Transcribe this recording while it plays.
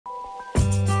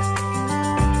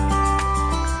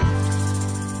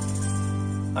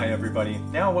everybody.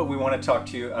 Now what we want to talk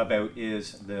to you about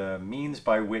is the means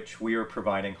by which we are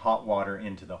providing hot water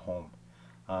into the home.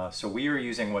 So we are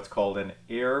using what's called an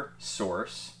air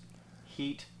source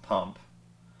heat pump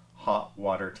hot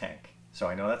water tank. So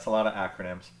I know that's a lot of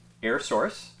acronyms. Air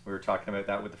source, we were talking about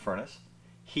that with the furnace.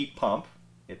 Heat pump,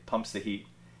 it pumps the heat.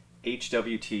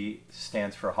 HWT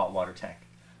stands for hot water tank.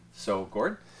 So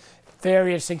Gord?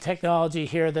 Very interesting technology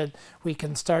here that we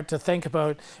can start to think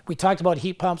about. We talked about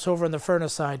heat pumps over on the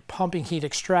furnace side, pumping heat,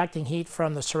 extracting heat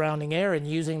from the surrounding air and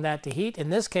using that to heat. In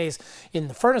this case, in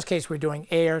the furnace case, we're doing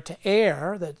air to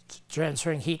air, that's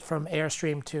transferring heat from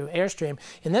airstream to airstream.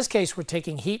 In this case, we're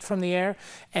taking heat from the air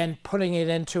and putting it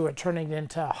into or turning it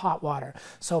into hot water.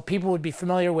 So people would be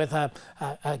familiar with a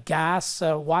gas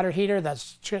water heater.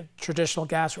 That's traditional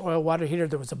gas or oil water heater.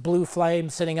 There was a blue flame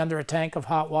sitting under a tank of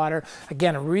hot water.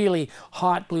 Again, a really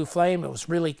hot blue flame. It was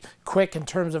really quick in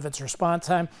terms of its response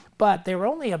time, but they were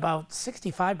only about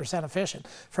 65% efficient.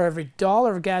 For every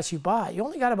dollar of gas you buy, you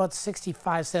only got about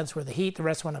 65 cents worth of heat. The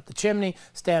rest went up the chimney,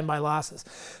 standby losses.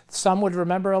 Some would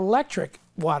remember electric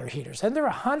water heaters, and they're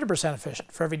 100%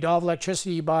 efficient. For every dollar of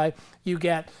electricity you buy, you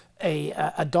get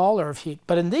a dollar of heat.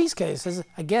 But in these cases,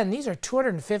 again, these are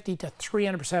 250 to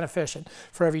 300% efficient.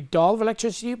 For every dollar of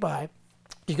electricity you buy,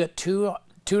 you get $2.50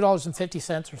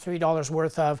 or $3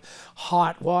 worth of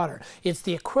hot water. It's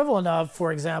the equivalent of,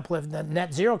 for example, in the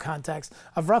net zero context,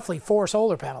 of roughly 4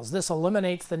 solar panels. This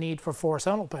eliminates the need for 4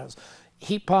 solar panels.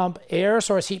 Heat pump, air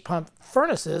source heat pump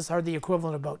furnaces are the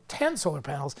equivalent of about 10 solar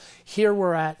panels. Here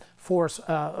we're at 4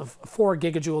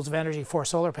 gigajoules of energy, 4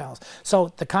 solar panels.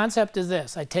 So the concept is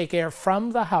this: I take air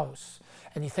from the house,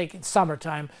 and you think it's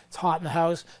summertime, it's hot in the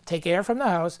house, take air from the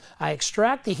house, I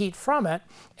extract the heat from it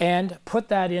and put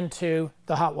that into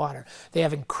the hot water. They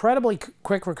have incredibly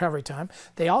quick recovery time.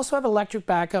 They also have electric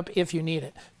backup if you need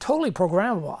it. Totally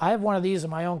programmable. I have one of these in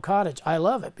my own cottage. I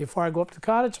love it. Before I go up to the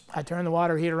cottage, I turn the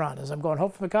water heater on. As I'm going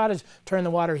home from the cottage, turn the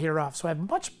water heater off. So I have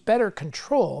much better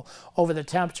control over the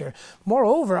temperature.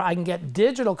 Moreover, I can get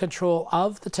digital control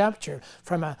of the temperature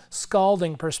from a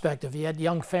scalding perspective. You had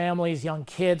young families, young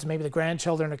kids, maybe the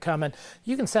grandchildren are coming.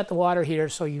 You can set the water heater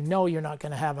so you know you're not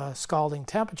going to have a scalding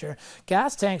temperature.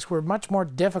 Gas tanks were much more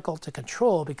difficult to control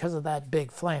because of that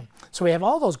big flame. So we have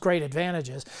all those great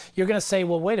advantages. You're going to say,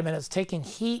 well, wait a minute, it's taking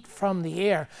heat from the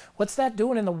air. What's that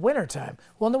doing in the wintertime?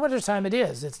 Well, in the wintertime it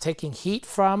is. It's taking heat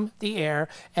from the air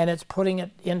and it's putting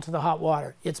it into the hot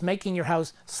water. It's making your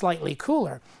house slightly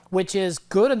cooler, which is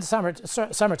good in the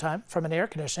summertime from an air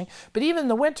conditioning. But even in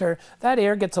the winter, that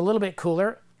air gets a little bit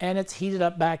cooler and it's heated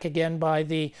up back again by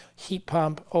the heat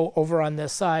pump over on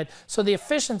this side. So the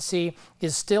efficiency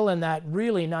is still in that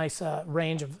really nice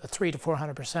range of 300 to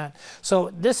 400%. So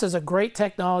this is a great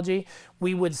technology.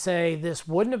 We would say this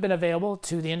wouldn't have been available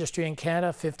to the industry in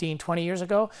Canada 15, 20 years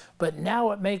ago, but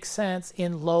now it makes sense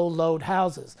in low load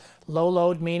houses. Low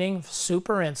load meaning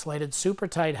super insulated, super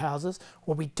tight houses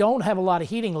where we don't have a lot of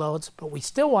heating loads, but we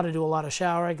still want to do a lot of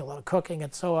showering, a lot of cooking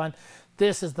and so on.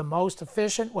 This is the most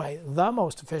efficient way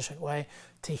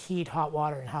to heat hot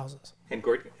water in houses. And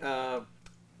Gord,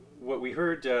 what we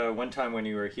heard one time when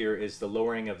you were here is the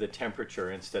lowering of the temperature.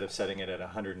 Instead of setting it at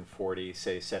 140,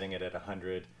 say setting it at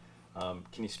 100.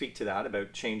 Can you speak to that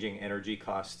about changing energy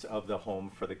costs of the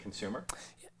home for the consumer?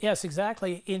 Yes,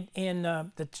 exactly. In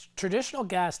the traditional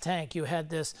gas tank, you had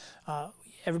this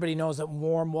everybody knows that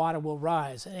warm water will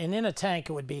rise. And in a tank,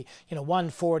 it would be,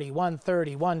 140,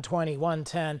 130, 120,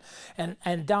 110.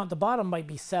 And down at the bottom might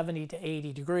be 70 to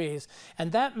 80 degrees.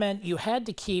 And that meant you had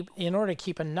to keep, in order to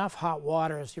keep enough hot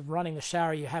water as you're running the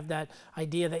shower, you have that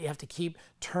idea that you have to keep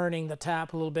turning the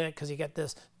tap a little bit because you get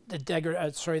this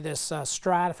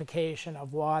stratification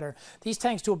of water. These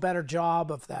tanks do a better job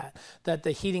of that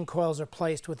the heating coils are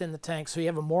placed within the tank so you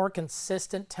have a more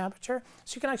consistent temperature.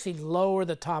 So you can actually lower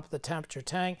the top of the temperature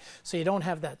tank so you don't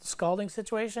have that scalding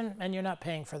situation and you're not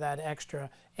paying for that extra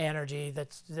energy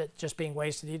that's just being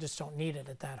wasted. You just don't need it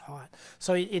at that hot.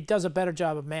 So it does a better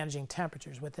job of managing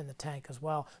temperatures within the tank as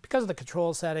well because of the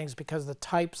control settings, because of the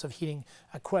types of heating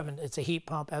equipment. It's a heat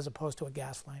pump as opposed to a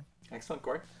gas flame. Excellent,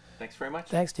 Gord. Thanks very much.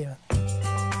 Thanks, Stephen.